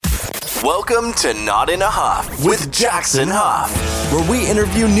Welcome to Not in a Huff with Jackson Huff, where we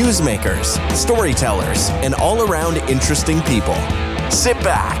interview newsmakers, storytellers, and all-around interesting people. Sit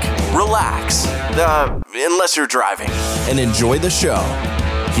back, relax, unless you're driving, and enjoy the show.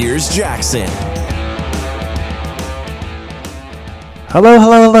 Here's Jackson.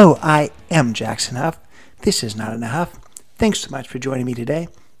 Hello. I am Jackson Huff. This is Not in a Huff. Thanks so much for joining me today.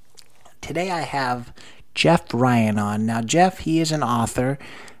 Today I have Jeff Ryan on. Now, Jeff, he is an author.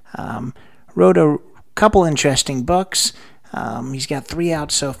 Wrote a couple interesting books. He's got 3 out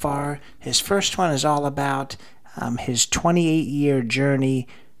so far. His first one is all about his 28-year journey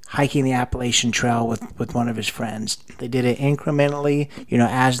hiking the Appalachian Trail with one of his friends. They did it incrementally,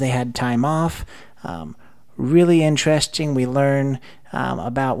 as they had time off. Really interesting. We learn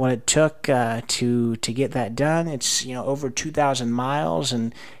about what it took to get that done. It's over 2,000 miles,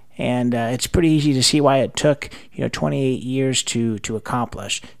 and it's pretty easy to see why it took 28 years to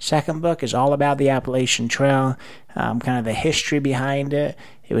accomplish. Second book is all about the Appalachian Trail, kind of the history behind it.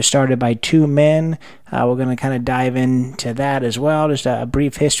 It was started by 2 men. We're going to kind of dive into that as well, just a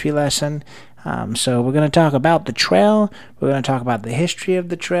brief history lesson. So we're going to talk about the trail. We're going to talk about the history of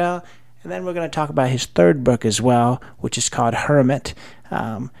the trail. And then we're going to talk about his third book as well, which is called Hermit.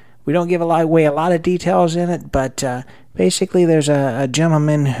 We don't give away a lot of details in it, but basically there's a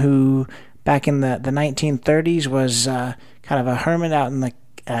gentleman who back in the 1930s was kind of a hermit out in the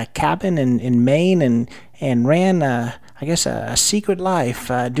cabin in Maine and ran, a secret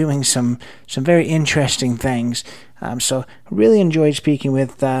life doing some very interesting things. So really enjoyed speaking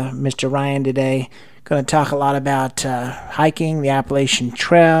with Mr. Ryan today. Going to talk a lot about hiking the Appalachian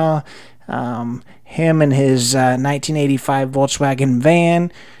Trail, him and his 1985 Volkswagen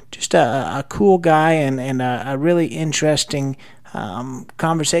van. Just a cool guy and a really interesting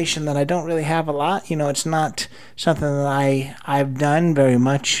conversation that I don't really have a lot. It's not something that I've done very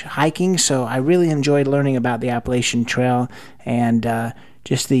much hiking, so I really enjoyed learning about the Appalachian Trail and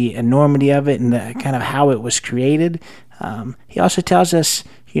just the enormity of it and the kind of how it was created. He also tells us,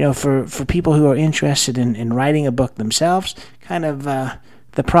 for people who are interested in writing a book themselves, kind of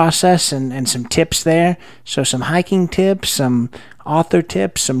the process and some tips there. So some hiking tips, some author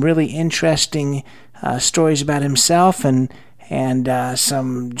tips, some really interesting stories about himself and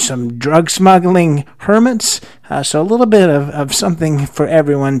some drug smuggling hermits. So a little bit of something for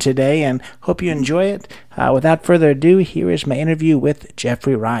everyone today, and hope you enjoy it. Without further ado, here is my interview with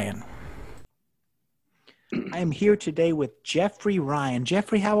Jeffrey Ryan. I am here today with Jeffrey Ryan.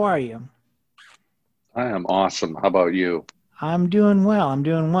 Jeffrey, how are you? I am awesome. How about you? I'm doing well.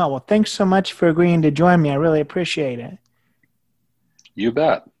 Well, thanks so much for agreeing to join me. I really appreciate it. You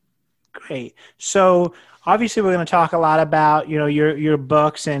bet. Great. So obviously we're going to talk a lot about, your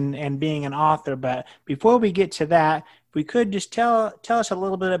books and being an author. But before we get to that, if we could just tell us a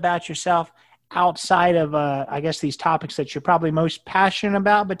little bit about yourself outside of, these topics that you're probably most passionate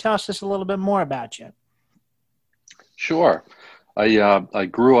about, but tell us just a little bit more about you. Sure. I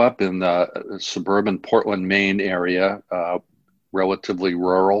grew up in the suburban Portland, Maine area, relatively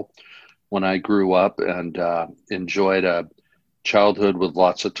rural when I grew up, and enjoyed a childhood with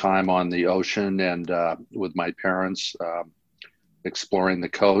lots of time on the ocean and with my parents exploring the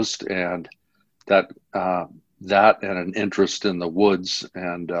coast, and that and an interest in the woods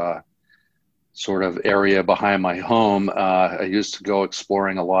and sort of area behind my home. I used to go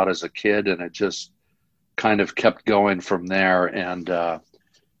exploring a lot as a kid, and it just kind of kept going from there, and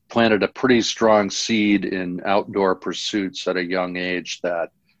planted a pretty strong seed in outdoor pursuits at a young age that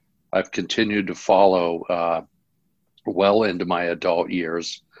I've continued to follow well into my adult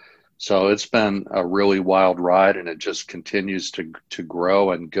years. So it's been a really wild ride, and it just continues to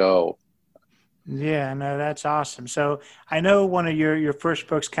grow and go. Yeah, no, that's awesome. So I know one of your first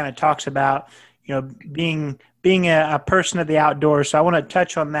books kind of talks about, being a person of the outdoors. So I want to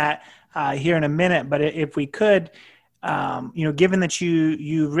touch on that here in a minute. But if we could, given that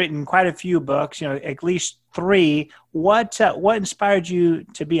you've written quite a few books, at least 3, what inspired you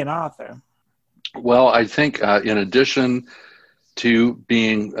to be an author? Well, I think in addition to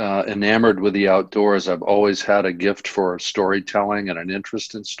being enamored with the outdoors, I've always had a gift for storytelling and an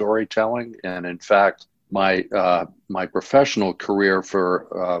interest in storytelling. And in fact, my professional career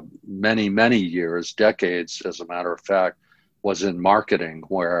for many, many years, decades, as a matter of fact, was in marketing,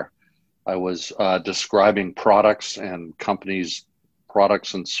 where I was describing products and companies'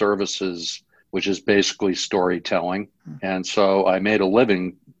 products and services, which is basically storytelling. And so I made a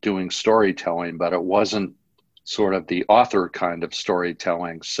living doing storytelling, but it wasn't sort of the author kind of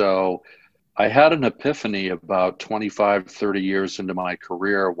storytelling. So I had an epiphany about 25, 30 years into my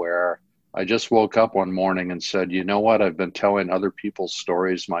career where I just woke up one morning and said, you know what? I've been telling other people's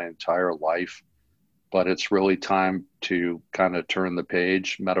stories my entire life, but it's really time to kind of turn the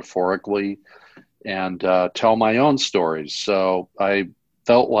page metaphorically and tell my own stories. So I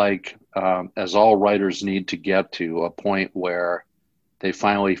felt like, as all writers need to get to a point where they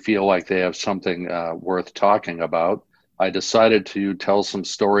finally feel like they have something worth talking about, I decided to tell some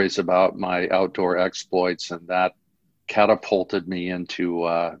stories about my outdoor exploits, and that catapulted me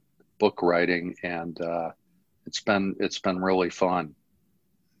into book writing, and it's been really fun.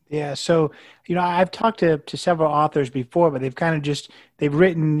 Yeah. So, I've talked to several authors before, but they've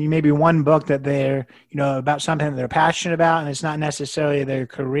written maybe one book that they're, about something that they're passionate about, and it's not necessarily their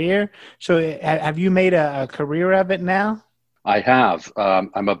career. So have you made a career of it now? I have.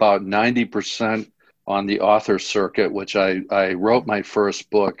 I'm about 90% on the author circuit, which I wrote my first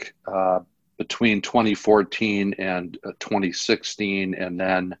book between 2014 and 2016, and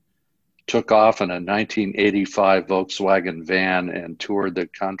then took off in a 1985 Volkswagen van and toured the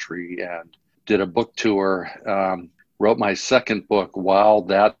country and did a book tour. Wrote my second book while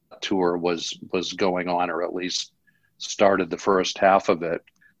that tour was going on, or at least started the first half of it.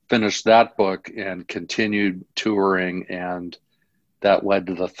 Finished that book and continued touring, and that led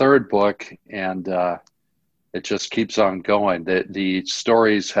to the third book, and it just keeps on going. The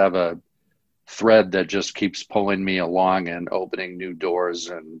stories have a thread that just keeps pulling me along and opening new doors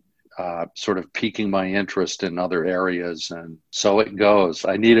and sort of piquing my interest in other areas. And so it goes.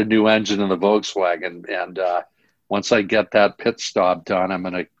 I need a new engine in the Volkswagen, and once I get that pit stop done, I'm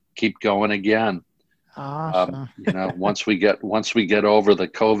going to keep going again. Awesome. Once we get over the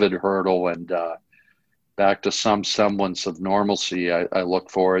COVID hurdle and back to some semblance of normalcy, I look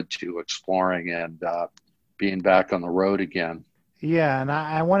forward to exploring and being back on the road again. Yeah, and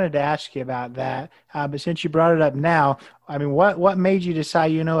I wanted to ask you about that. But since you brought it up now, I mean, what made you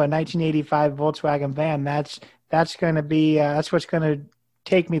decide, a 1985 Volkswagen van, that's going to be, that's what's going to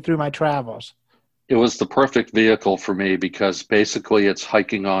take me through my travels? It was the perfect vehicle for me because basically it's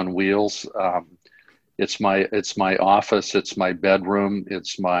hiking on wheels. It's my office, it's my bedroom,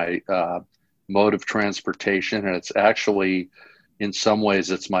 it's my mode of transportation, and it's actually, in some ways,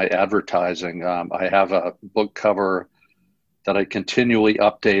 it's my advertising. I have a book cover that I continually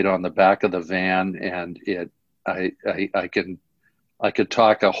update on the back of the van, and I could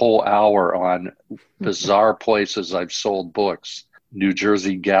talk a whole hour on bizarre places I've sold books. New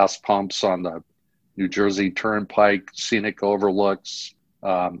Jersey gas pumps on the New Jersey Turnpike, scenic overlooks,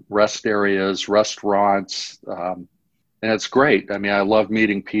 rest areas, restaurants, and it's great. I mean, I love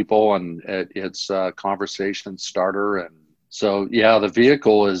meeting people, and it's a conversation starter. And so, yeah, the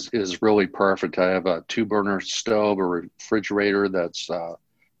vehicle is really perfect. I have a 2-burner stove, a refrigerator that's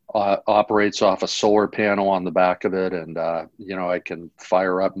operates off a solar panel on the back of it, and I can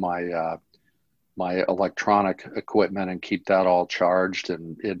fire up my my electronic equipment and keep that all charged,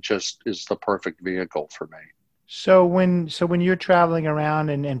 and it just is the perfect vehicle for me. So when you're traveling around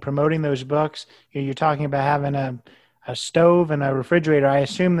and promoting those books, you're talking about having a stove and a refrigerator. I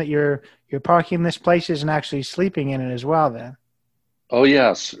assume that you're parking this places and actually sleeping in it as well then. Oh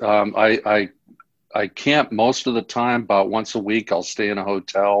yes. I camp most of the time. About once a week I'll stay in a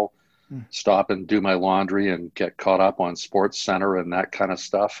hotel, stop and do my laundry and get caught up on Sports Center and that kind of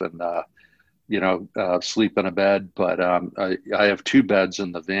stuff, and sleep in a bed. But I have 2 beds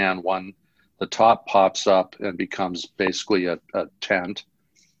in the van. One, the top pops up and becomes basically a tent.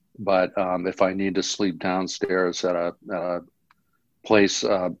 But if I need to sleep downstairs at a place,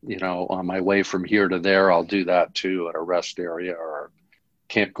 on my way from here to there, I'll do that too, at a rest area or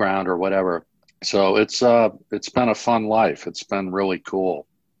campground or whatever. So it's been a fun life. It's been really cool.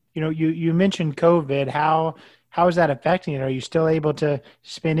 You mentioned COVID. How is that affecting it? Are you still able to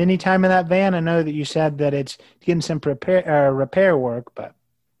spend any time in that van? I know that you said that it's getting some repair work, but.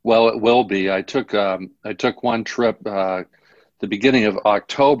 Well, it will be. I took one trip the beginning of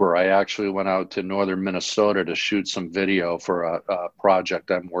October. I actually went out to northern Minnesota to shoot some video for a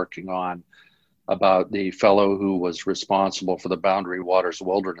project I'm working on about the fellow who was responsible for the Boundary Waters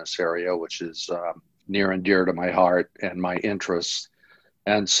Wilderness Area, which is near and dear to my heart and my interests.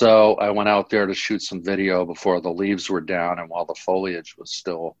 And so I went out there to shoot some video before the leaves were down and while the foliage was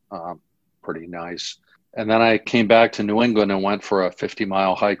still pretty nice. And then I came back to New England and went for a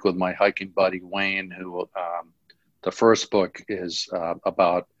 50-mile hike with my hiking buddy, Wayne, who the first book is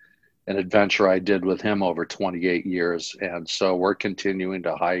about an adventure I did with him over 28 years. And so we're continuing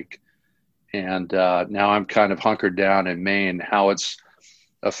to hike. And now I'm kind of hunkered down in Maine. How it's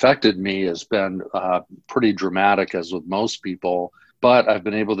affected me has been pretty dramatic, as with most people. But I've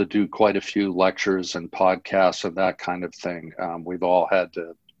been able to do quite a few lectures and podcasts and that kind of thing. We've all had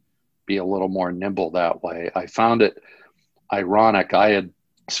to be a little more nimble that way. I found it ironic. I had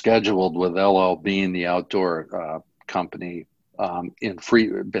scheduled with LL Bean, the outdoor company,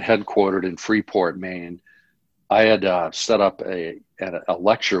 headquartered in Freeport, Maine. I had set up a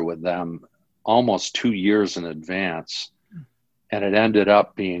lecture with them almost 2 years in advance, and it ended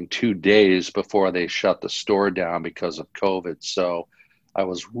up being 2 days before they shut the store down because of COVID. So I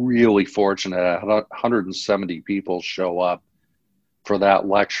was really fortunate. I had 170 people show up for that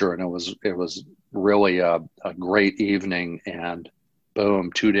lecture, and it was really a great evening. And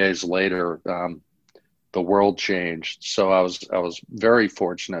boom, 2 days later, the world changed. So I was very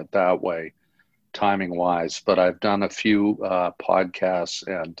fortunate that way, timing wise. But I've done a few podcasts,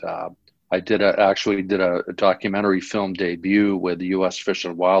 and I actually did a documentary film debut with the U.S. Fish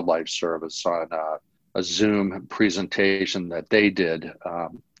and Wildlife Service on a Zoom presentation that they did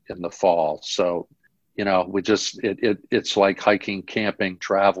in the fall. So, it's like hiking, camping,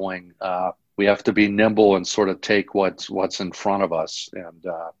 traveling. We have to be nimble and sort of take what's in front of us. And,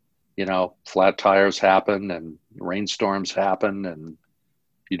 flat tires happen and rainstorms happen, and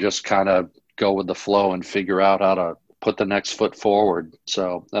you just kind of go with the flow and figure out how to put the next foot forward.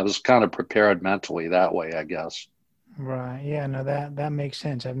 So I was kind of prepared mentally that way, I guess. Right. Yeah, no, that makes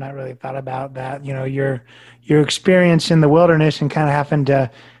sense. I've not really thought about that. Your experience in the wilderness and kind of having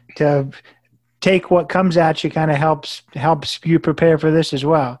to take what comes at you kind of helps you prepare for this as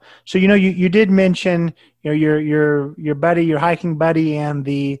well. So, you did mention, your buddy, your hiking buddy, and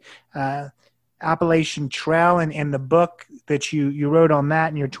the Appalachian Trail and the book that you wrote on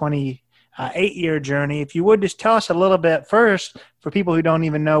that in your 28-year journey. If you would just tell us a little bit first, for people who don't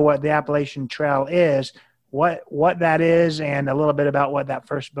even know what the Appalachian Trail is, what that is, and a little bit about what that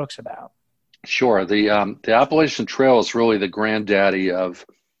first book's about. Sure. The Appalachian Trail is really the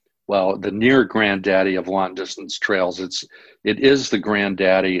the near granddaddy of long distance trails. It is the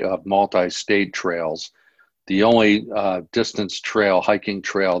granddaddy of multi-state trails. The only hiking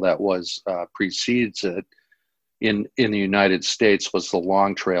trail that precedes it in the United States was the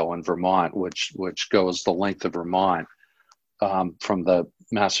Long Trail in Vermont, which goes the length of Vermont from the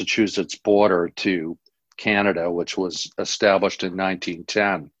Massachusetts border to Canada, which was established in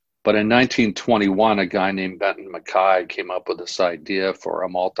 1910. But in 1921, a guy named Benton MacKaye came up with this idea for a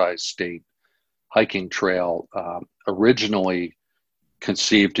multi-state hiking trail, originally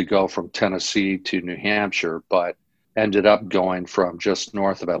conceived to go from Tennessee to New Hampshire, but ended up going from just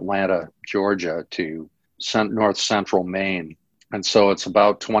north of Atlanta, Georgia, to north central Maine. And so it's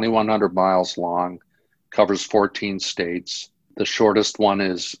about 2,100 miles long, covers 14 states. The shortest one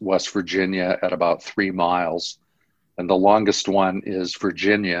is West Virginia at about 3 miles. And the longest one is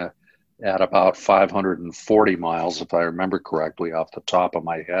Virginia at about 540 miles, if I remember correctly off the top of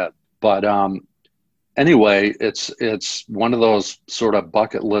my head. But anyway, it's one of those sort of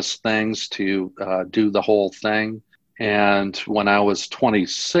bucket list things to do the whole thing. And when I was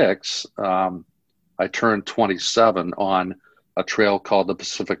 26, I turned 27 on a trail called the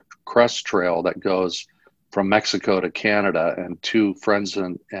Pacific Crest Trail that goes from Mexico to Canada. And two friends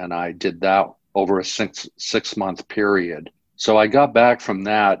and I did that over a six-month period. So I got back from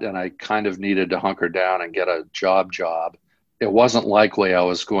that, and I kind of needed to hunker down and get a job. It wasn't likely I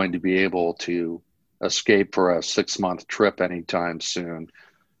was going to be able to escape for a 6-month trip anytime soon.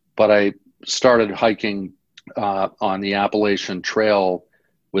 But I started hiking on the Appalachian Trail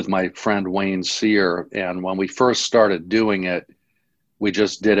with my friend Wayne Sear. And when we first started doing it, we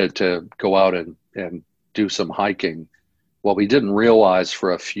just did it to go out and do some hiking. What we didn't realize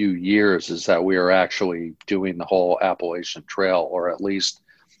for a few years is that we were actually doing the whole Appalachian Trail, or at least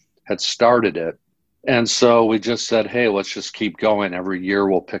had started it. And so we just said, hey, let's just keep going. Every year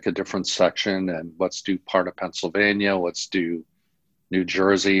we'll pick a different section, and let's do part of Pennsylvania, let's do New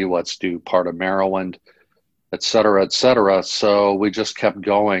Jersey, let's do part of Maryland, et cetera, et cetera. So we just kept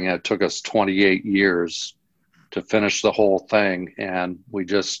going. It took us 28 years to finish the whole thing, and we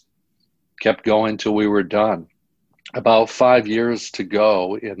just kept going till we were done. About 5 years to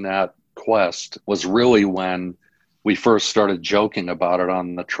go in that quest was really when we first started joking about it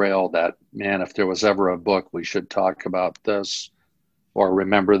on the trail that, man, if there was ever a book, we should talk about this or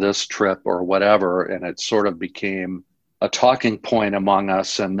remember this trip or whatever. And it sort of became a talking point among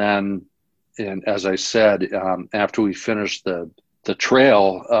us. And then, as I said, after we finished the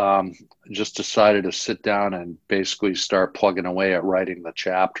trail, just decided to sit down and basically start plugging away at writing the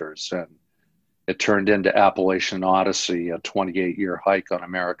chapters. And it turned into Appalachian Odyssey, a 28-year hike on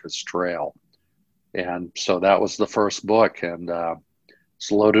America's Trail. And so that was the first book, and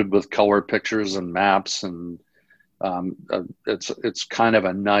it's loaded with color pictures and maps, and it's kind of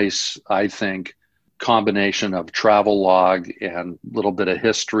a nice, I think, combination of travel log and a little bit of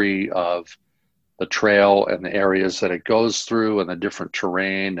history of the trail and the areas that it goes through and the different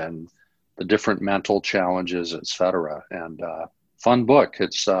terrain and the different mental challenges, etc. And fun book.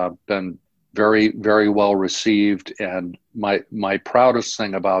 It's been very, very well received. And my proudest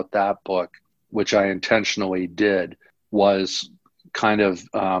thing about that book, which I intentionally did, was kind of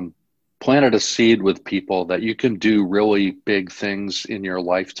planted a seed with people that you can do really big things in your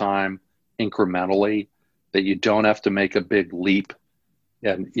lifetime incrementally, that you don't have to make a big leap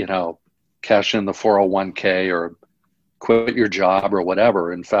and, cash in the 401k or quit your job or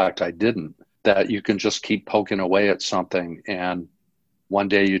whatever. In fact, I didn't. That you can just keep poking away at something, and one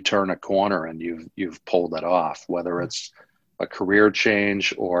day you turn a corner and you've pulled it off, whether it's a career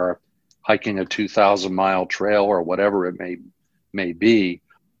change or hiking a 2,000-mile trail or whatever it may be.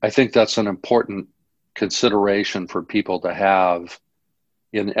 I think that's an important consideration for people to have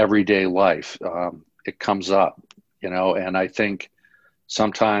in everyday life. It comes up, and I think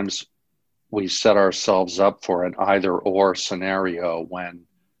sometimes we set ourselves up for an either or scenario when,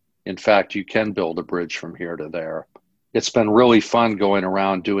 in fact, you can build a bridge from here to there. It's been really fun going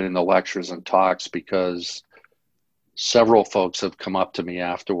around doing the lectures and talks, because several folks have come up to me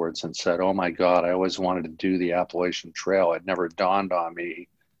afterwards and said, "Oh my God, I always wanted to do the Appalachian Trail. It never dawned on me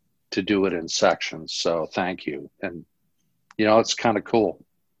to do it in sections. So thank you." And, it's kind of cool.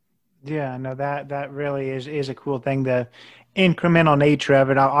 Yeah, no, that really is a cool thing. The incremental nature of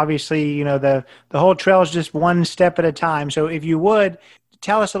it. Obviously, the whole trail is just one step at a time. So if you would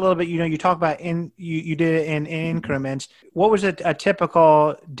tell us a little bit, you talk about you did it in increments. What was a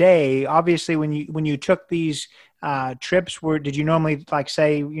typical day? Obviously, when you took these trips, did you normally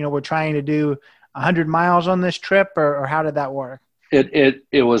say, we're trying to do 100 miles on this trip, or how did that work?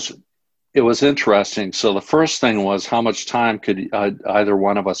 It was interesting. So the first thing was, how much time could either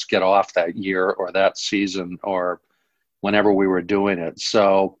one of us get off that year or that season or whenever we were doing it.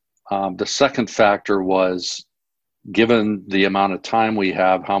 So the second factor was, given the amount of time we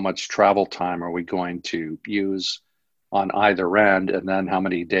have, how much travel time are we going to use on either end? And then how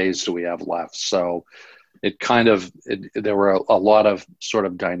many days do we have left? So there were a lot of sort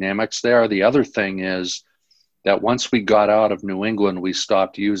of dynamics there. The other thing is that once we got out of New England, we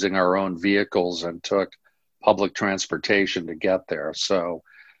stopped using our own vehicles and took public transportation to get there. So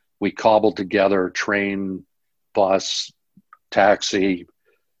we cobbled together train, bus, taxi.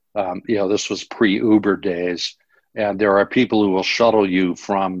 This was pre-Uber days. And there are people who will shuttle you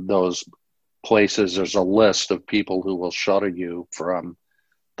from those places. There's a list of people who will shuttle you from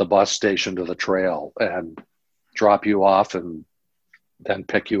the bus station to the trail and drop you off and then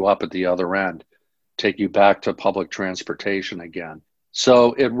pick you up at the other end, take you back to public transportation again.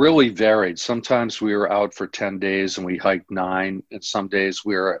 So it really varied. Sometimes we were out for 10 days and we hiked 9. And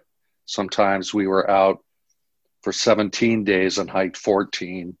sometimes we were out for 17 days and hiked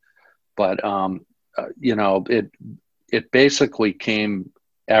 14. But, it basically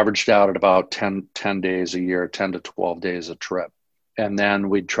averaged out at about 10 days a year, 10 to 12 days a trip. And then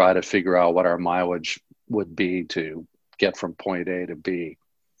we'd try to figure out what our mileage would be to get from point A to B,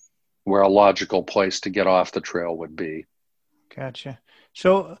 where a logical place to get off the trail would be. Gotcha.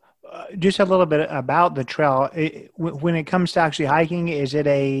 So just a little bit about the trail. When it comes to actually hiking, is it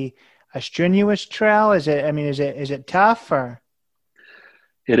a strenuous trail? Is it tough or?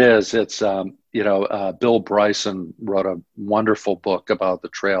 It is. It's, Bill Bryson wrote a wonderful book about the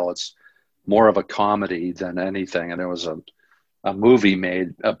trail. It's more of a comedy than anything. And there was a movie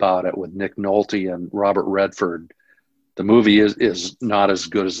made about it with Nick Nolte and Robert Redford. The movie is not as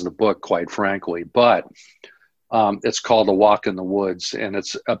good as the book, quite frankly, but it's called A Walk in the Woods, and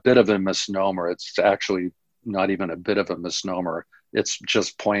it's a bit of a misnomer. It's actually not even a bit of a misnomer. It's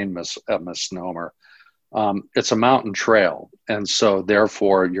just plain a misnomer. It's a mountain trail, and so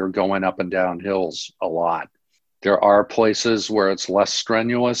therefore you're going up and down hills a lot. There are places where it's less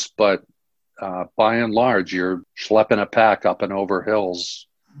strenuous, but by and large, you're schlepping a pack up and over hills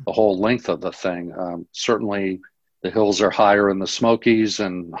the whole length of the thing. Certainly, the hills are higher in the Smokies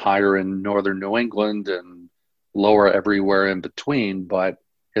and higher in northern New England and lower everywhere in between, but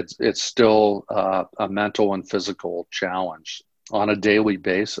it's still a mental and physical challenge on a daily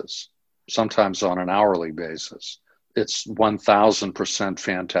basis, sometimes on an hourly basis. It's 1,000%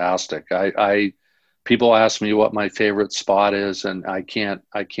 fantastic. People ask me what my favorite spot is, and I can't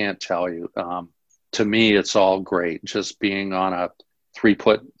tell you. To me, it's all great. Just being on a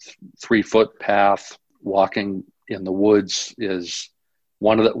 3-foot path, walking in the woods is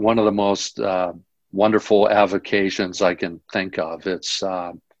one of the most wonderful avocations I can think of. It's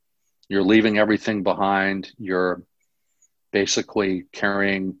you're leaving everything behind. You're basically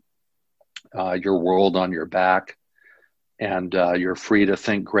carrying your world on your back, and you're free to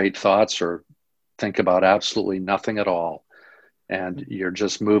think great thoughts or think about absolutely nothing at all. And you're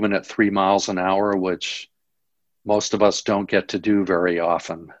just moving at 3 miles an hour, which most of us don't get to do very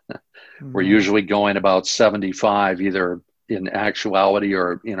often. Mm-hmm. We're usually going about 75, either in actuality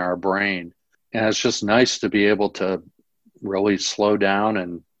or in our brain. And it's just nice to be able to really slow down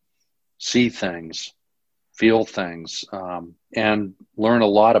and see things, feel things, and learn a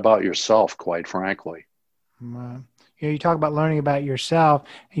lot about yourself, quite frankly. You talk about learning about yourself.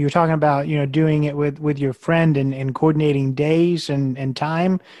 You were talking about, doing it with your friend and coordinating days and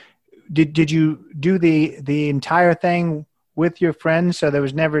time. Did you do the entire thing with your friends? So there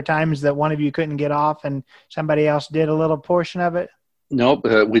was never times that one of you couldn't get off and somebody else did a little portion of it? Nope.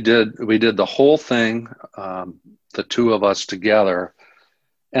 We did the whole thing, the two of us together.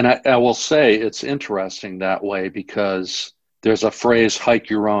 And I will say it's interesting that way because there's a phrase,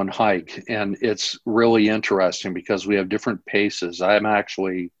 hike your own hike. And it's really interesting because we have different paces. I'm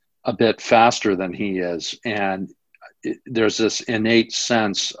actually a bit faster than he is. And there's this innate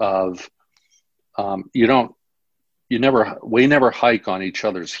sense of we never hike on each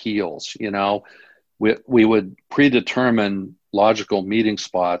other's heels. We would predetermine logical meeting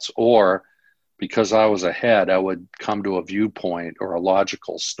spots, or because I was ahead, I would come to a viewpoint or a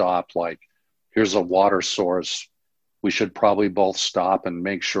logical stop, like here's a water source. We should probably both stop and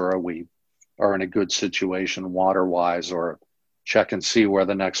make sure we are in a good situation water-wise, or check and see where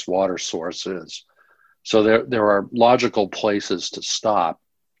the next water source is. So there are logical places to stop.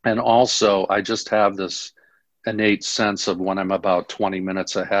 And also, I just have this innate sense of when I'm about 20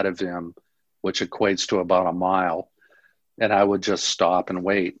 minutes ahead of him, which equates to about a mile, and I would just stop and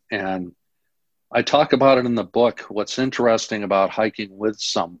wait. And I talk about it in the book. What's interesting about hiking with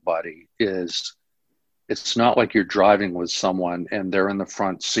somebody is it's not like you're driving with someone and they're in the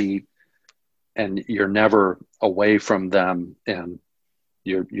front seat and you're never away from them and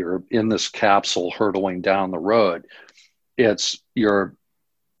you're in this capsule hurtling down the road. It's you're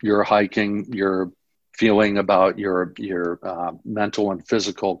hiking, you're feeling about your mental and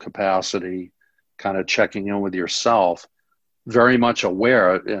physical capacity, kind of checking in with yourself, very much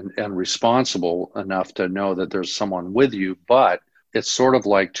aware and responsible enough to know that there's someone with you, but it's sort of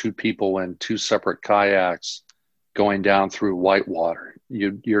like two people in two separate kayaks going down through whitewater.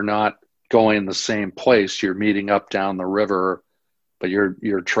 You're not going the same place. You're meeting up down the river, but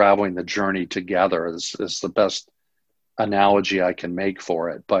you're traveling the journey together. Is the best analogy I can make for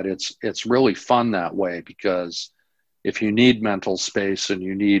it. But it's really fun that way, because if you need mental space and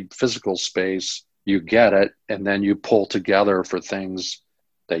you need physical space, you get it, and then you pull together for things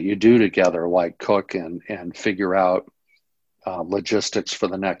that you do together, like cook and figure out logistics for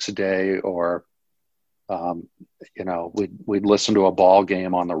the next day, or we'd listen to a ball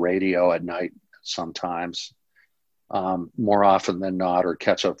game on the radio at night sometimes, more often than not, or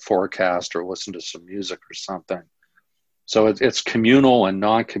catch a forecast or listen to some music or something. So it's communal and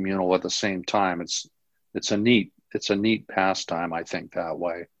non-communal at the same time. It's a neat pastime, I think, that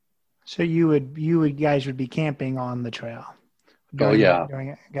way. So you guys would be camping on the trail.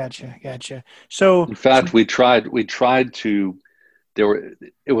 Gotcha. So in fact, we tried to.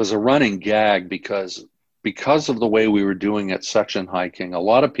 It was a running gag because of the way we were doing it, section hiking. A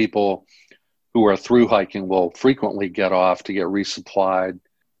lot of people who are through hiking will frequently get off to get resupplied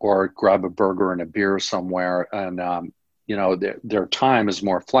or grab a burger and a beer somewhere, and their time is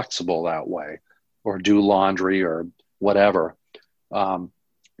more flexible that way, or do laundry or whatever.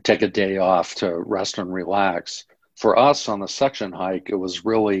 Take a day off to rest and relax. For us on the section hike, it was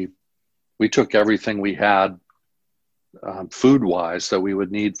really, we took everything we had food-wise that we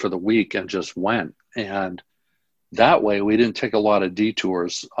would need for the week and just went. And that way we didn't take a lot of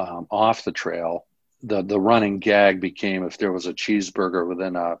detours off the trail. The running gag became, if there was a cheeseburger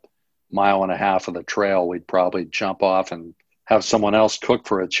within a mile and a half of the trail, we'd probably jump off and have someone else cook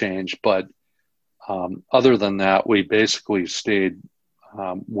for a change. But other than that, we basically stayed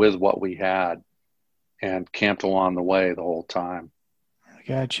with what we had and camped along the way the whole time.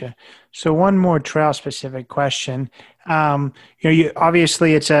 Gotcha. So one more trail specific question.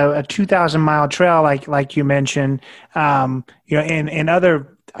 Obviously it's a 2,000 mile trail, like you mentioned, and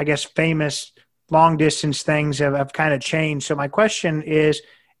other, I guess, famous long distance things have kind of changed. So my question is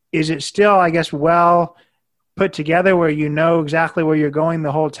it still, I guess, well put together where you know exactly where you're going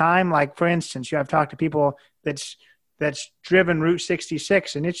the whole time? Like, for instance, I've talked to people that's driven Route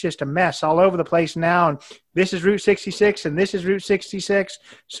 66, and it's just a mess all over the place now. And this is Route 66, and this is Route 66.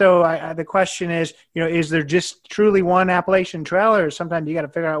 So the question is there just truly one Appalachian Trail, or sometimes you got to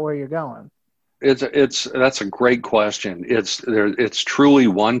figure out where you're going? That's a great question. It's truly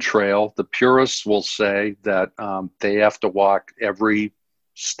one trail. The purists will say that they have to walk every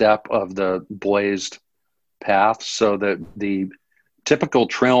step of the blazed path, so that the typical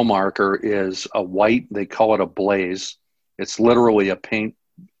trail marker is a white. They call it a blaze. It's literally a paint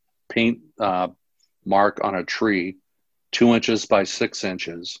mark on a tree, 2 inches by 6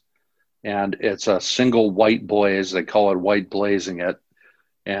 inches, and it's a single white blaze. They call it white blazing it.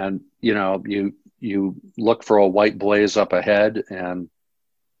 And you look for a white blaze up ahead and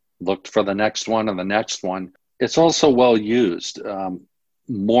looked for the next one and the next one. It's also well used.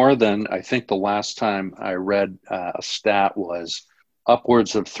 More than, I think the last time I read a stat was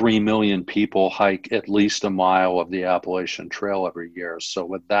upwards of 3 million people hike at least a mile of the Appalachian Trail every year. So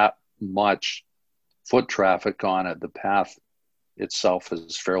with that much foot traffic on it, the path itself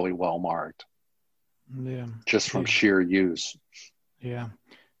is fairly well marked. Yeah. Just from sheer use. Yeah.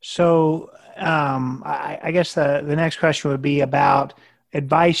 So I guess the next question would be about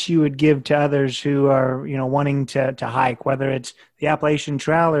advice you would give to others who are, wanting to hike, whether it's the Appalachian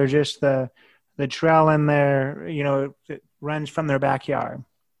Trail or just the trail in their, that runs from their backyard.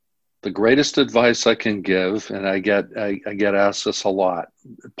 The greatest advice I can give, and I get asked this a lot.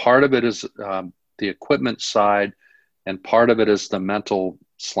 Part of it is the equipment side, and part of it is the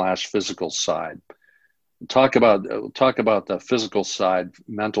mental/physical side. Talk about the physical side,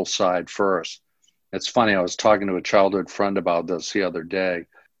 mental side first. It's funny, I was talking to a childhood friend about this the other day.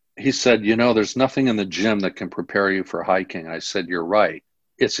 He said, there's nothing in the gym that can prepare you for hiking. I said, you're right.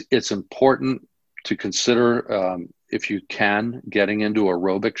 It's important to consider, if you can, getting into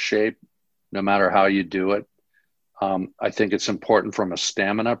aerobic shape, no matter how you do it. I think it's important from a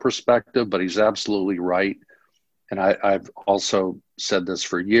stamina perspective, but he's absolutely right. And I've also said this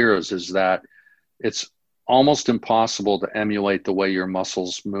for years, is that it's almost impossible to emulate the way your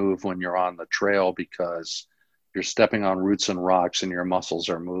muscles move when you're on the trail, because you're stepping on roots and rocks and your muscles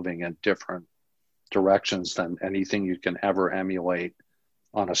are moving in different directions than anything you can ever emulate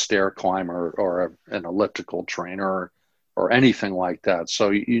on a stair climber or an elliptical trainer or anything like that. So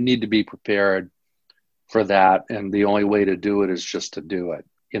you need to be prepared for that. And the only way to do it is just to do it.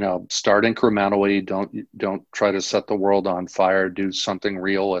 Start incrementally. Don't try to set the world on fire. Do something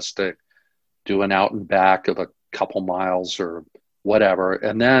realistic. Do an out and back of a couple miles or whatever.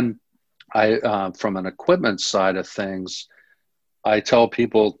 And then from an equipment side of things, I tell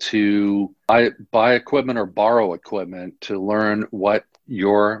people to buy equipment or borrow equipment to learn what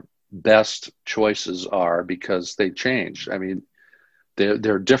your best choices are, because they change. I mean,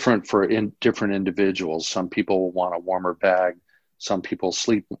 they're different for different individuals. Some people will want a warmer bag. Some people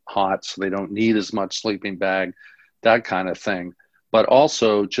sleep hot, so they don't need as much sleeping bag, that kind of thing. But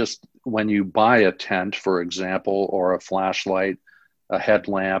also, just when you buy a tent, for example, or a flashlight, a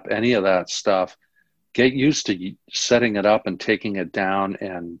headlamp, any of that stuff, get used to setting it up and taking it down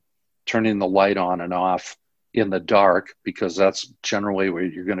and turning the light on and off in the dark, because that's generally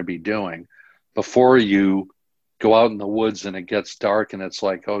what you're going to be doing before you go out in the woods and it gets dark and it's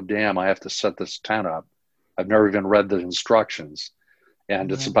like, oh, damn, I have to set this tent up. I've never even read the instructions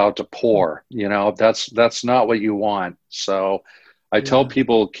and it's about to pour. That's not what you want. So I tell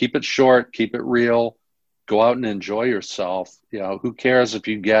people, keep it short, keep it real, go out and enjoy yourself. Who cares if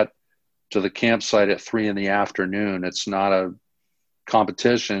you get to the campsite at 3 p.m? It's not a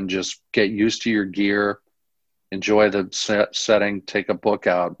competition. Just get used to your gear, enjoy the setting, take a book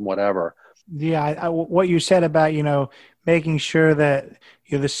out, whatever. Yeah. What you said about, making sure that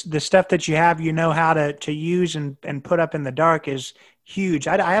the stuff that you have, how to use and put up in the dark is huge.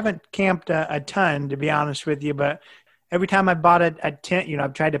 I haven't camped a ton, to be honest with you, but every time I bought a tent,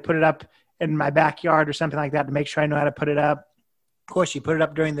 I've tried to put it up in my backyard or something like that to make sure I know how to put it up. Of course, you put it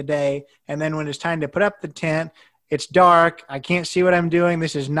up during the day, and then when it's time to put up the tent, it's dark. I can't see what I'm doing.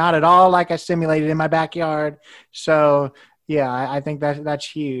 This is not at all like I simulated in my backyard. So, yeah, I think that's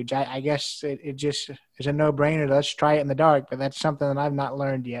huge. I guess it just is a no-brainer. Let's try it in the dark, but that's something that I've not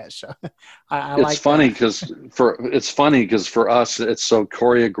learned yet. So, it's funny because for us, it's so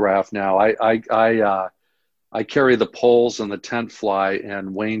choreographed now. I carry the poles and the tent fly,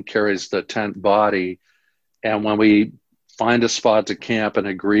 and Wayne carries the tent body. And when we find a spot to camp and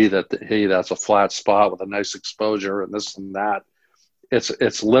agree that, hey, that's a flat spot with a nice exposure and this and that,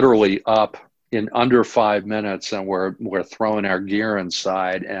 it's literally up in under 5 minutes, and we're throwing our gear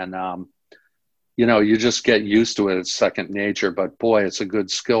inside. And, you just get used to it. It's second nature. But boy, it's a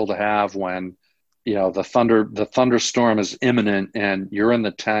good skill to have when, the thunderstorm is imminent and you're in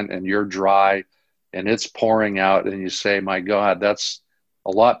the tent and you're dry and it's pouring out, and you say, my God, that's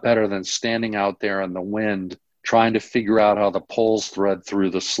a lot better than standing out there in the wind trying to figure out how the poles thread through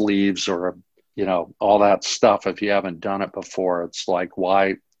the sleeves or all that stuff. If you haven't done it before, it's like,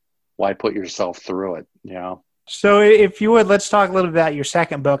 why put yourself through it? So if you would, let's talk a little bit about your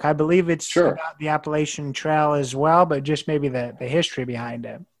second book. I believe it's Sure. about the Appalachian Trail as well, but just maybe the history behind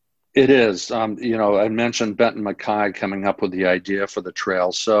it. It is. I mentioned Benton MacKaye coming up with the idea for the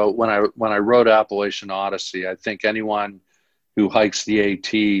trail. So when I wrote Appalachian Odyssey, I think anyone who hikes the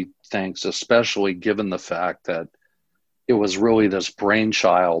AT thinks, especially given the fact that it was really this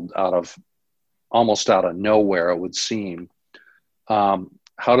brainchild almost out of nowhere, it would seem.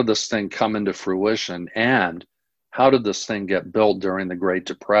 How did this thing come into fruition? And how did this thing get built during the Great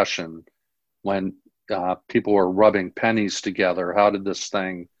Depression when people were rubbing pennies together? How did this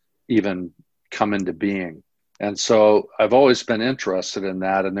thing even come into being? And so I've always been interested in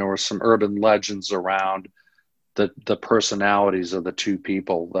that. And there were some urban legends around the personalities of the two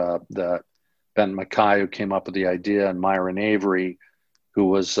people, the Ben MacKaye, who came up with the idea, and Myron Avery, who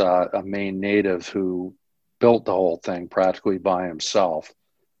was a Maine native who built the whole thing practically by himself,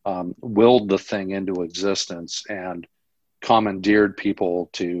 willed the thing into existence and commandeered people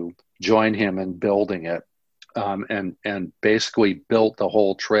to join him in building it, and basically built the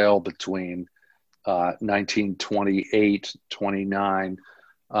whole trail between 1928, 29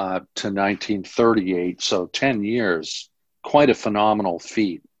 to 1938. So 10 years, quite a phenomenal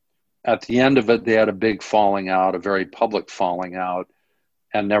feat. At the end of it, they had a big falling out, a very public falling out,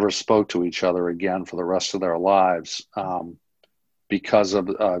 and never spoke to each other again for the rest of their lives, because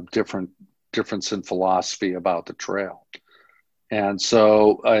of difference in philosophy about the trail. And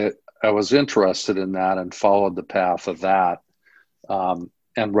so I was interested in that and followed the path of that,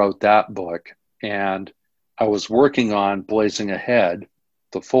 and wrote that book. And I was working on Blazing Ahead.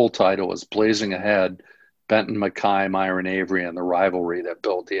 The full title was Blazing Ahead, Benton MacKaye, Myron Avery, and the Rivalry That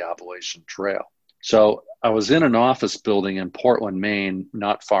Built the Appalachian Trail. So I was in an office building in Portland, Maine,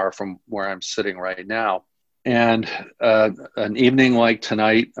 not far from where I'm sitting right now. And an evening like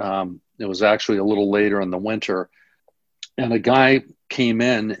tonight, it was actually a little later in the winter, and a guy came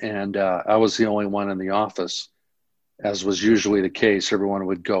in, and I was the only one in the office, as was usually the case. Everyone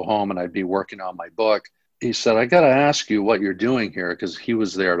would go home and I'd be working on my book. He said, "I got to ask you what you're doing here," because he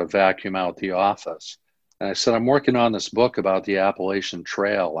was there to vacuum out the office. And I said, "I'm working on this book about the Appalachian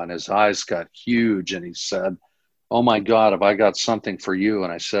Trail." And his eyes got huge, and he said, "Oh my God, have I got something for you?"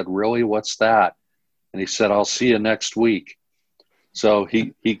 And I said, "Really? What's that?" And he said, "I'll see you next week." So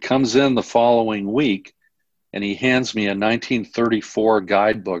he comes in the following week, and he hands me a 1934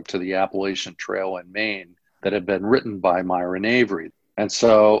 guidebook to the Appalachian Trail in Maine that had been written by Myron Avery. And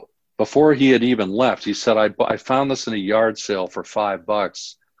so before he had even left, he said, I found this in a yard sale for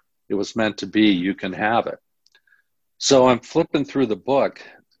 $5. It was meant to be. You can have it. So I'm flipping through the book,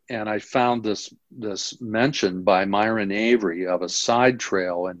 and I found this mention by Myron Avery of a side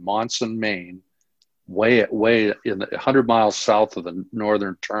trail in Monson, Maine, way in 100 miles south of the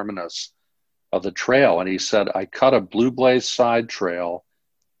northern terminus of the trail. And he said, "I cut a Blue Blaze side trail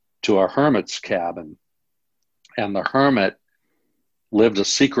to a hermit's cabin, and the hermit lived a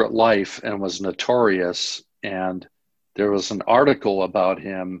secret life and was notorious. And there was an article about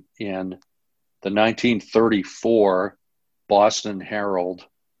him in the 1934 Boston Herald.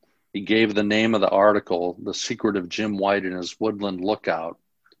 He gave the name of the article, The Secret of Jim White and His Woodland Lookout,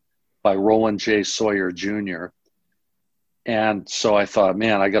 by Roland J. Sawyer Jr. And so I thought,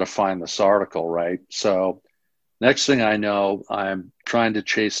 man, I got to find this article, right? So next thing I know, I'm trying to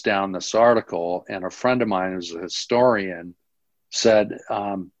chase down this article, and a friend of mine who's a historian said,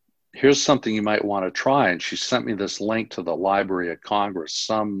 here's something you might want to try. And she sent me this link to the Library of Congress,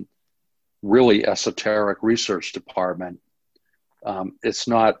 some really esoteric research department. It's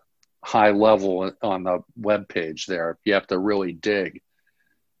not high level on the webpage there. You have to really dig.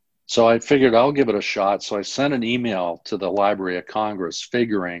 So I figured I'll give it a shot. So I sent an email to the Library of Congress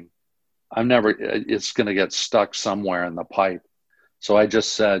figuring it's going to get stuck somewhere in the pipe. So I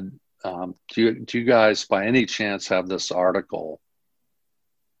just said, do you guys by any chance have this article,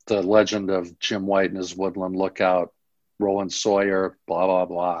 The Legend of Jim White and His Woodland Lookout, Roland Sawyer, blah, blah,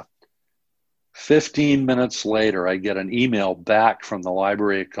 blah. 15 minutes later, I get an email back from the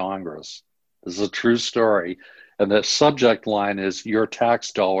Library of Congress. This is a true story. And the subject line is, "Your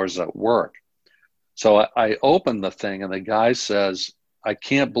tax dollars at work." So I open the thing, and the guy says, "I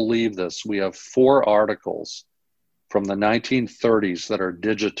can't believe this. We have 4 articles from the 1930s that are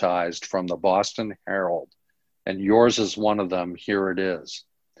digitized from the Boston Herald, and yours is one of them. Here it is."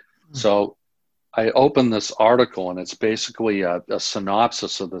 Mm-hmm. So I open this article, and it's basically a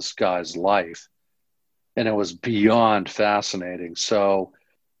synopsis of this guy's life. And it was beyond fascinating. So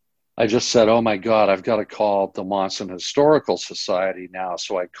I just said, oh my God, I've got to call the Monson Historical Society now.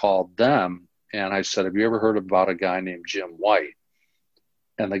 So I called them, And I said, have you ever heard about a guy named Jim White?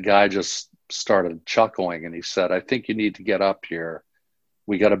 And the guy just started chuckling, and he said, I think you need to get up here.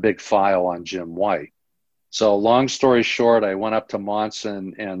 We got a big file on Jim White. So long story short, I went up to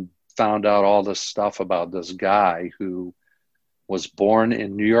Monson and found out all this stuff about this guy who was born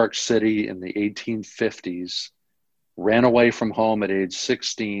in New York City in the 1850s, ran away from home at age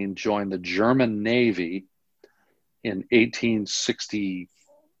 16, joined the German Navy in 1860,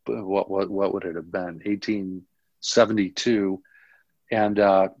 what would it have been, 1872, and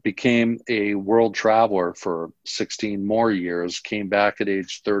became a world traveler for 16 more years, came back at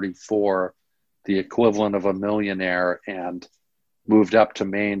age 34, the equivalent of a millionaire, and moved up to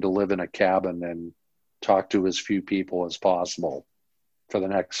Maine to live in a cabin and talk to as few people as possible for the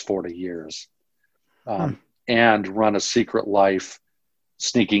next 40 years, and run a secret life,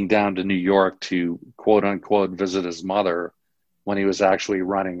 sneaking down to New York to quote unquote visit his mother when he was actually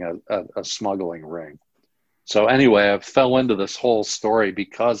running a smuggling ring. So anyway, I fell into this whole story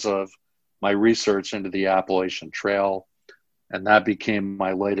because of my research into the Appalachian Trail, and that became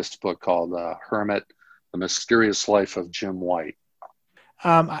my latest book called Hermit, The Mysterious Life of Jim White.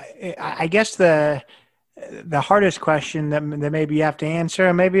 I guess the hardest question that maybe you have to answer,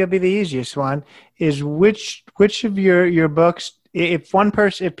 and maybe it'll be the easiest one, is which of your books, if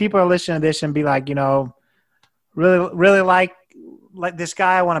people are listening to this and be like, really like this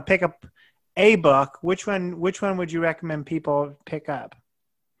guy, I want to pick up a book, which one would you recommend people pick up?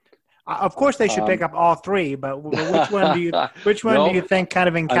 Of course, they should pick up all three, but which one do you think kind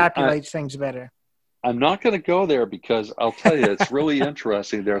of encapsulates things better? I'm not going to go there because I'll tell you, it's really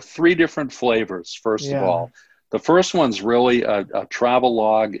interesting. There are three different flavors, first of all. The first one's really a travel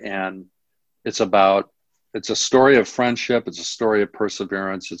log, and it's a story of friendship. It's a story of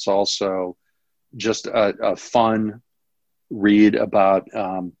perseverance. It's also just a fun read about,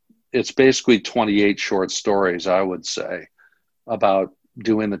 it's basically 28 short stories, I would say, about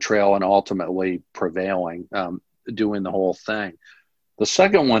doing the trail and ultimately prevailing, doing the whole thing. The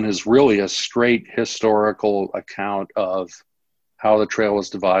second one is really a straight historical account of how the trail was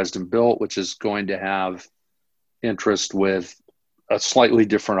devised and built, which is going to have interest with a slightly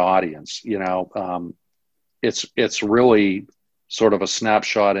different audience. It's really sort of a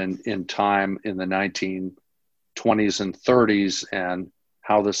snapshot in time in the 1920s and 30s and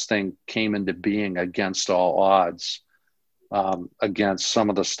how this thing came into being against all odds, against some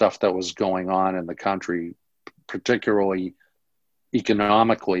of the stuff that was going on in the country, particularly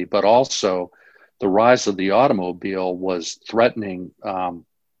economically, but also the rise of the automobile was threatening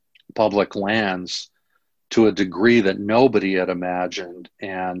public lands to a degree that nobody had imagined,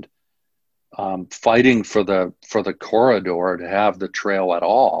 and fighting for the corridor to have the trail at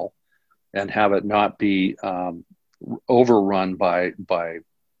all and have it not be overrun by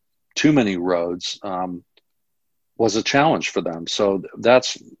too many roads was a challenge for them. So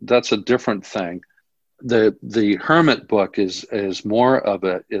that's a different thing. The Hermit book is more of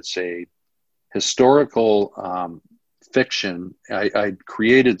it's a historical fiction. I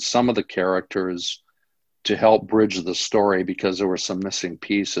created some of the characters to help bridge the story because there were some missing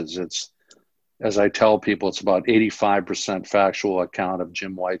pieces. It's, as I tell people, it's about 85% factual account of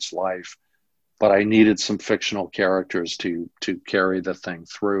Jim White's life, but I needed some fictional characters to carry the thing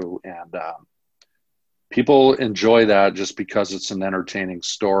through. And people enjoy that just because it's an entertaining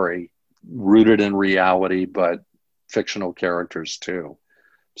story, rooted in reality, but fictional characters too.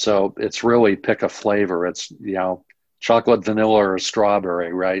 So it's really pick a flavor. It's, chocolate, vanilla, or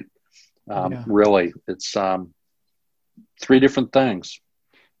strawberry, right? Really, it's three different things.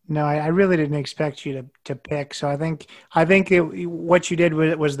 No, I really didn't expect you to pick. So I think what you did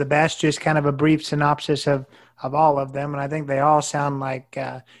was the best, just kind of a brief synopsis of all of them. And I think they all sound like,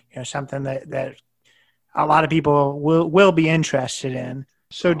 something that a lot of people will be interested in.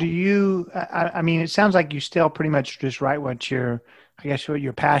 So do you, I mean, it sounds like you still pretty much just write what you're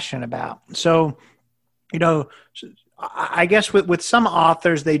passionate about. So, I guess with some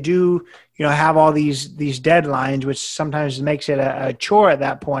authors, they do, have all these deadlines, which sometimes makes it a chore at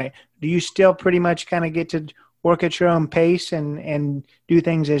that point. Do you still pretty much kind of get to work at your own pace and do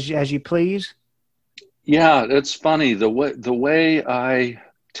things as you please? Yeah, it's funny. The way I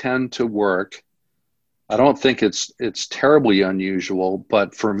tend to work, I don't think it's terribly unusual,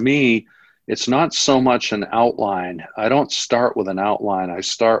 but for me, it's not so much an outline. I don't start with an outline. I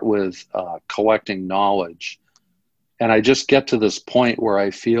start with collecting knowledge. And I just get to this point where I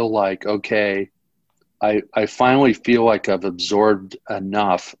feel like, okay, I finally feel like I've absorbed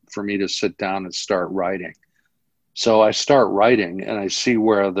enough for me to sit down and start writing. So I start writing and I see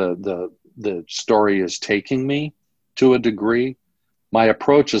where the story is taking me to a degree. my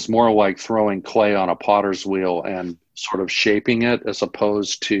approach is more like throwing clay on a potter's wheel and sort of shaping it, as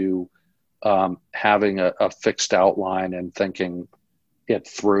opposed to having a fixed outline and thinking it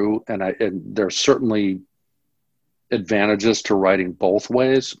through. And there's certainly advantages to writing both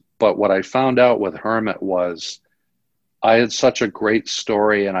ways. But what I found out with Hermit was I had such a great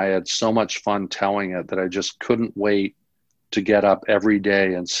story and I had so much fun telling it that I just couldn't wait to get up every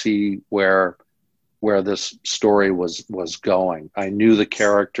day and see where this story was going. I knew the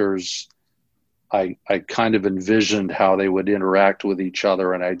characters. I kind of envisioned how they would interact with each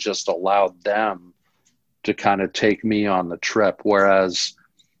other, and I just allowed them to kind of take me on the trip. Whereas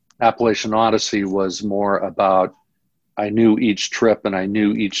Appalachian Odyssey was more about, I knew each trip, and I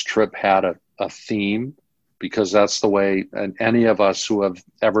knew each trip had a theme, because that's the way, and any of us who have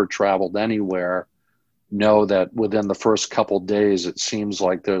ever traveled anywhere know that within the first couple days, it seems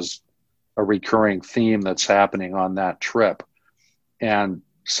like there's a recurring theme that's happening on that trip. And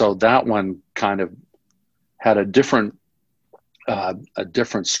so that one kind of had a different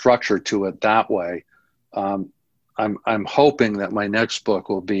structure to it that way. I'm hoping that my next book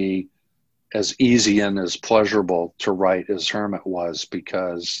will be as easy and as pleasurable to write as Hermit was,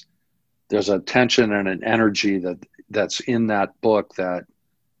 because there's a tension and an energy that's in that book that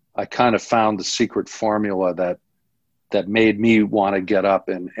I kind of found the secret formula that made me want to get up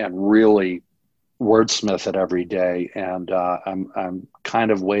and really wordsmith it every day. And I'm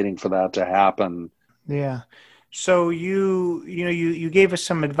kind of waiting for that to happen. Yeah. So you gave us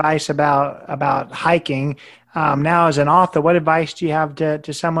some advice about hiking. Now, as an author, what advice do you have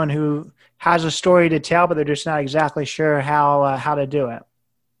to someone who has a story to tell, but they're just not exactly sure how to do it?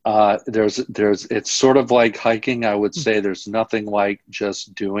 It's sort of like hiking. I would say there's nothing like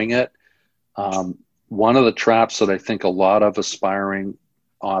just doing it. One of the traps that I think a lot of aspiring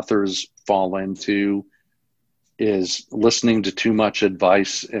authors fall into is listening to too much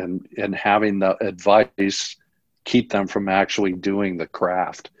advice and having the advice keep them from actually doing the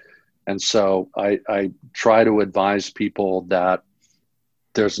craft. And so I try to advise people that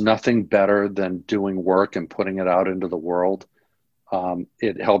there's nothing better than doing work and putting it out into the world.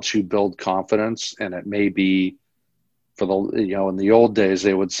 It helps you build confidence, and it may be in the old days,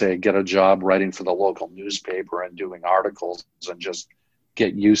 they would say, get a job writing for the local newspaper and doing articles and just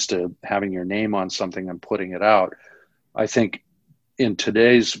get used to having your name on something and putting it out. I think in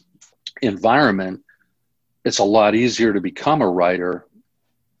today's environment, it's a lot easier to become a writer,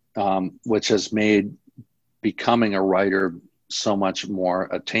 which has made becoming a writer so much more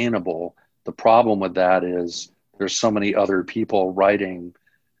attainable. The problem with that is there's so many other people writing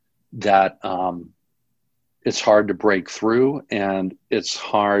that it's hard to break through, and it's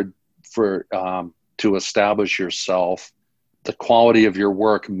hard to establish yourself. The quality of your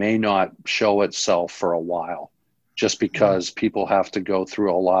work may not show itself for a while, just because people have to go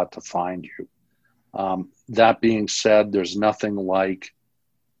through a lot to find you. That being said, there's nothing like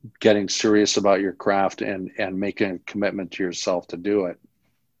getting serious about your craft and making a commitment to yourself to do it.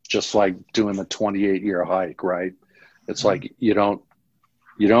 Just like doing the 28-year hike, right? It's like you don't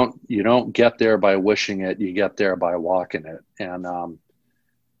get there by wishing it. You get there by walking it. And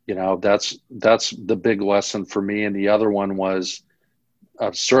that's the big lesson for me. And the other one was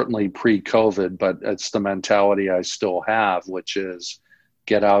certainly pre-COVID, but it's the mentality I still have, which is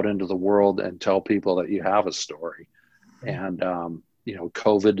get out into the world and tell people that you have a story. And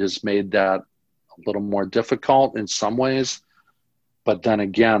COVID has made that a little more difficult in some ways. But then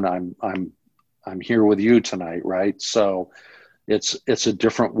again, I'm here with you tonight, right? So it's a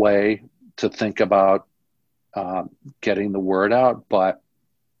different way to think about getting the word out, but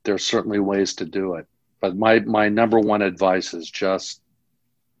there's certainly ways to do it. But my number one advice is just,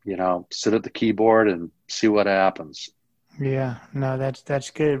 sit at the keyboard and see what happens. Yeah, no, that's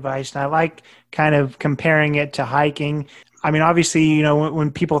good advice. And I like kind of comparing it to hiking. I mean, obviously,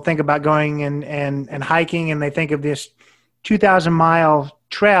 when people think about going and hiking and they think of this 2,000-mile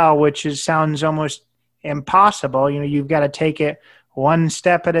trail, which sounds almost impossible. You've got to take it one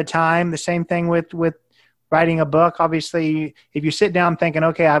step at a time. The same thing with writing a book. Obviously, if you sit down thinking,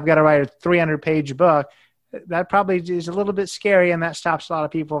 okay, I've got to write a 300-page book, that probably is a little bit scary, and that stops a lot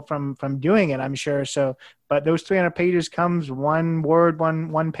of people from doing it, I'm sure. So, but those 300 pages comes one word,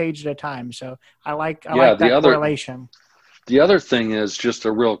 one page at a time. So I like that correlation. The other thing is just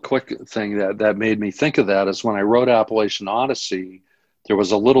a real quick thing that made me think of that is when I wrote Appalachian Odyssey, there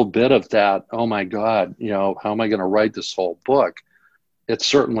was a little bit of that, oh my God, how am I going to write this whole book? It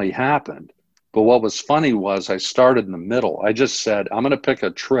certainly happened. But what was funny was I started in the middle. I just said, I'm going to pick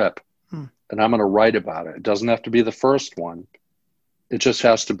a trip and I'm going to write about it. It doesn't have to be the first one. It just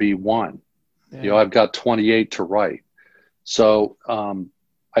has to be one. Yeah. I've got 28 to write. So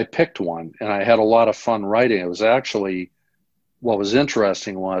I picked one, and I had a lot of fun writing. It was actually, what was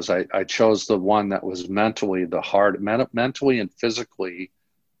interesting was I chose the one that was mentally and physically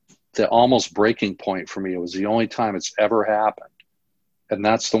the almost breaking point for me. It was the only time it's ever happened. And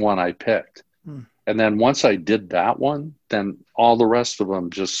that's the one I picked. And then once I did that one, then all the rest of them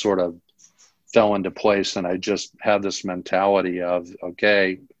just sort of fell into place. And I just had this mentality of,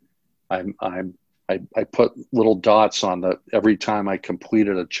 okay, I put little dots on every time I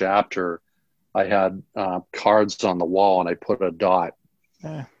completed a chapter, I had cards on the wall, and I put a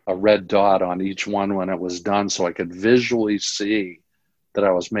red dot on each one when it was done, so I could visually see that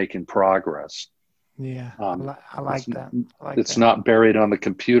I was making progress. Yeah, I like that. It's not buried on the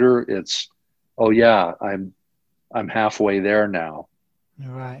computer. It's, oh yeah, I'm halfway there now.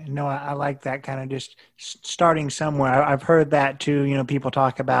 Right. No, I like that kind of just starting somewhere. I've heard that too. People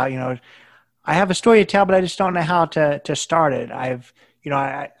talk about, I have a story to tell, but I just don't know how to start it. I've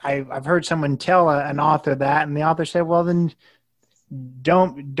heard someone tell an author that, and the author said, well, then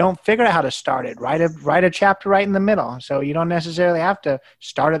don't figure out how to start it. Write a chapter right in the middle. So you don't necessarily have to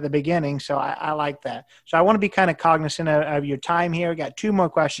start at the beginning. So I like that. So I want to be kind of cognizant of your time here. I got two more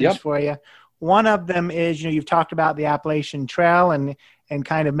questions for you. One of them is, you've talked about the Appalachian Trail and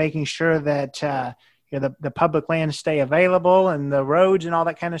kind of making sure that the public lands stay available and the roads and all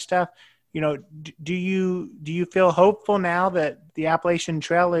that kind of stuff. Do you feel hopeful now that the Appalachian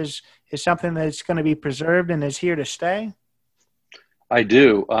Trail is something that's going to be preserved and is here to stay? I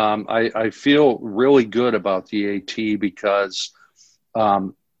do. I feel really good about the AT because a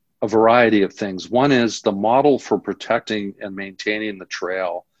variety of things. One is the model for protecting and maintaining the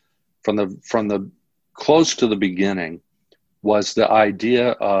trail from the close to the beginning was the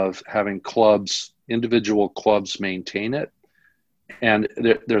idea of having individual clubs maintain it. And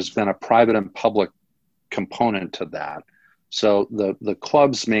there's been a private and public component to that. So the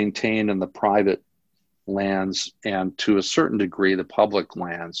clubs maintain in the private lands and to a certain degree the public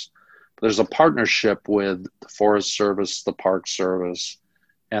lands. There's a partnership with the Forest Service, the Park Service,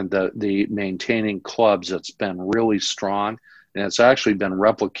 and the maintaining clubs that's been really strong. And it's actually been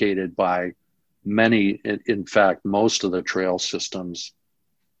replicated by many, in fact, most of the trail systems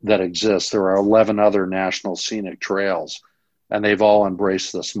that exist. There are 11 other national scenic trails, and they've all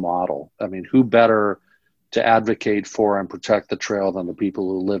embraced this model. I mean, who better to advocate for and protect the trail than the people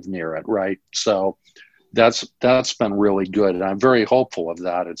who live near it, right? So that's been really good, and I'm very hopeful of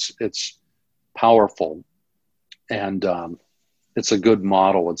that. It's powerful, and it's a good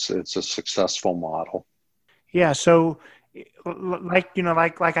model. It's a successful model. Yeah. So,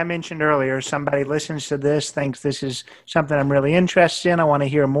 like I mentioned earlier, somebody listens to this, thinks this is something I'm really interested in. I want to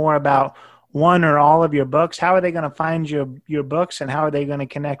hear more about one or all of your books. How are they going to find your books, and how are they going to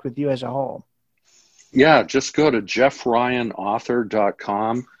connect with you as a whole? Yeah, just go to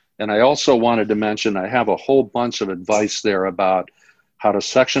jeffryanauthor.com. And I also wanted to mention, I have a whole bunch of advice there about how to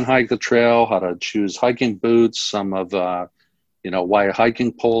section hike the trail, how to choose hiking boots, some of, why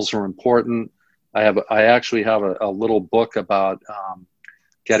hiking poles are important. I actually have a little book about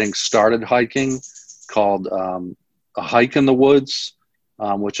getting started hiking called A Hike in the Woods,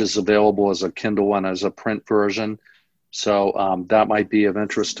 which is available as a Kindle and as a print version. So that might be of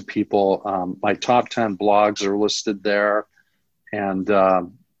interest to people. My top 10 blogs are listed there. And,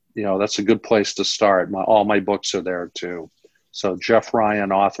 that's a good place to start. All my books are there too. So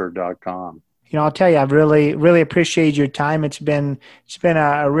jeffryanauthor.com. I'll tell you, I've really, really appreciated your time. It's been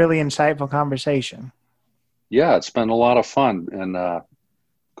a really insightful conversation. Yeah, it's been a lot of fun, and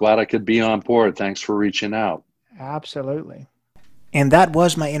glad I could be on board. Thanks for reaching out. Absolutely. And that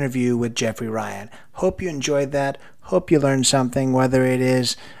was my interview with Jeffrey Ryan. Hope you enjoyed that. Hope you learned something, whether it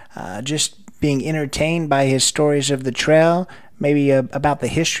is just being entertained by his stories of the trail, maybe about the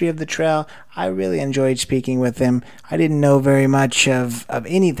history of the trail. I really enjoyed speaking with him. I didn't know very much of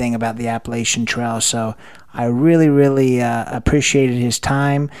anything about the Appalachian Trail, so I really, really appreciated his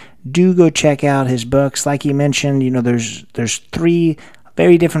time. Do go check out his books. Like he mentioned, there's 3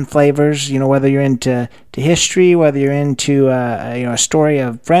 very different flavors, whether you're into history, whether you're into a story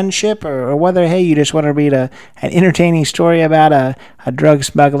of friendship, or whether, hey, you just want to read an entertaining story about a drug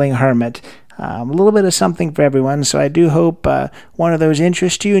smuggling hermit. A little bit of something for everyone. So I do hope one of those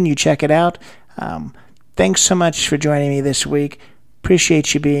interests you and you check it out. Thanks so much for joining me this week.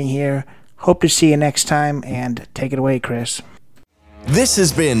 Appreciate you being here. Hope to see you next time, and take it away, Chris. This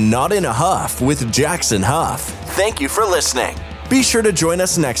has been Not in a Huff with Jackson Huff. Thank you for listening. Be sure to join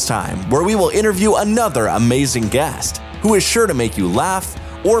us next time, where we will interview another amazing guest who is sure to make you laugh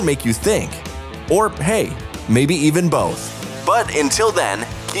or make you think. Or, hey, maybe even both. But until then,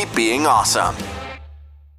 keep being awesome.